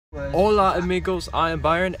Hola amigos, I am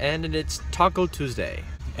Byron and it's Taco Tuesday.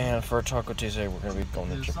 And for Taco Tuesday we're going to be going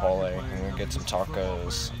to Chipotle and we're going to get some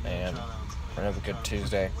tacos and we're going to have a good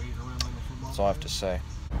Tuesday. That's all I have to say.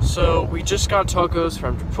 So we just got tacos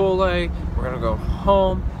from Chipotle, we're going to go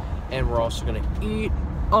home and we're also going to eat.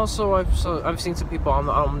 Also I've seen some people,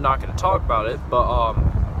 I'm not going to talk about it, but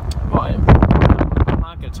I'm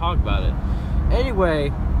not going to talk about it.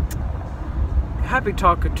 Anyway, happy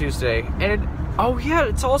Taco Tuesday, and oh yeah,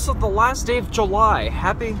 it's also the last day of July.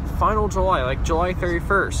 Happy final July, like July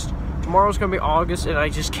 31st. Tomorrow's gonna be August, and I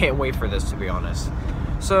just can't wait for this, to be honest.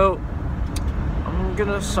 So, I'm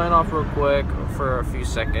gonna sign off real quick for a few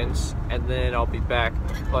seconds, and then I'll be back.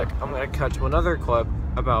 Like, I'm gonna cut to another clip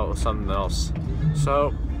about something else.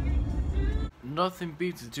 So, nothing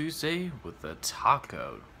beats a Tuesday with a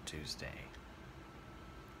Taco Tuesday.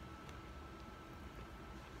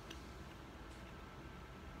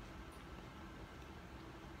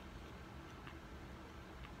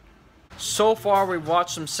 So far, we've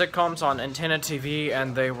watched some sitcoms on Antenna TV,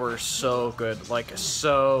 and they were so good. Like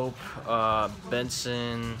Soap,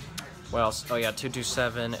 Benson, what else? Oh yeah,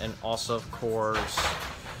 227, and also, of course,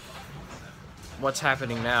 What's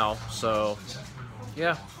Happening Now. So,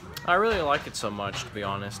 yeah, I really like it so much, to be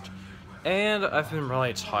honest. And I've been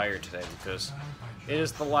really tired today because it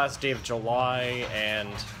is the last day of July, and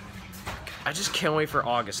I just can't wait for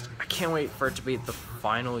August. I can't wait for it to be the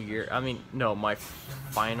final year. I mean, no, my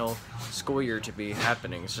final school year to be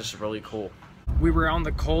happening. It's just really cool. We were out in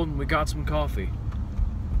the cold and we got some coffee.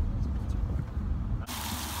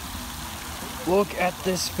 Look at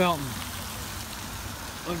this fountain.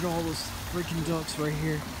 Look at all those freaking ducks right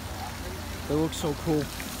here. They look so cool.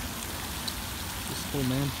 It's cool,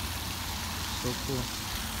 man. So cool.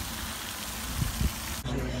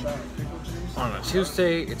 On a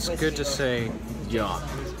Tuesday, it's good to say yawn.